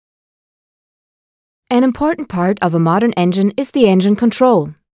An important part of a modern engine is the engine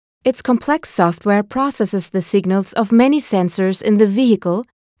control. Its complex software processes the signals of many sensors in the vehicle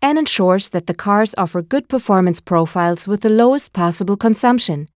and ensures that the cars offer good performance profiles with the lowest possible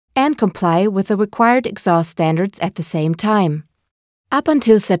consumption and comply with the required exhaust standards at the same time. Up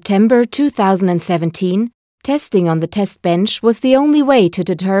until September 2017, testing on the test bench was the only way to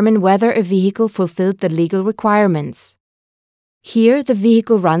determine whether a vehicle fulfilled the legal requirements. Here, the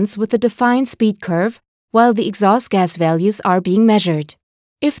vehicle runs with a defined speed curve while the exhaust gas values are being measured.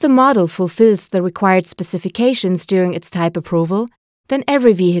 If the model fulfills the required specifications during its type approval, then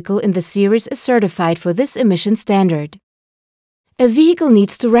every vehicle in the series is certified for this emission standard. A vehicle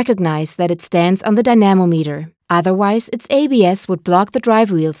needs to recognize that it stands on the dynamometer, otherwise its ABS would block the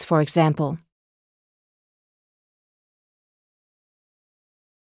drive wheels, for example.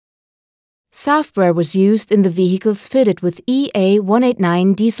 Software was used in the vehicles fitted with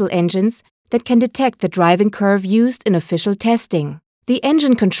EA189 diesel engines that can detect the driving curve used in official testing. The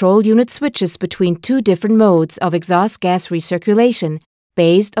engine control unit switches between two different modes of exhaust gas recirculation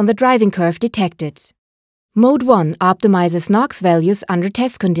based on the driving curve detected. Mode 1 optimizes NOx values under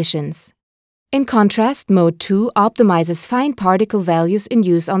test conditions. In contrast, Mode 2 optimizes fine particle values in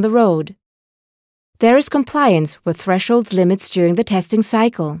use on the road. There is compliance with threshold limits during the testing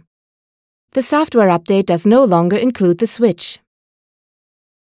cycle. The software update does no longer include the switch.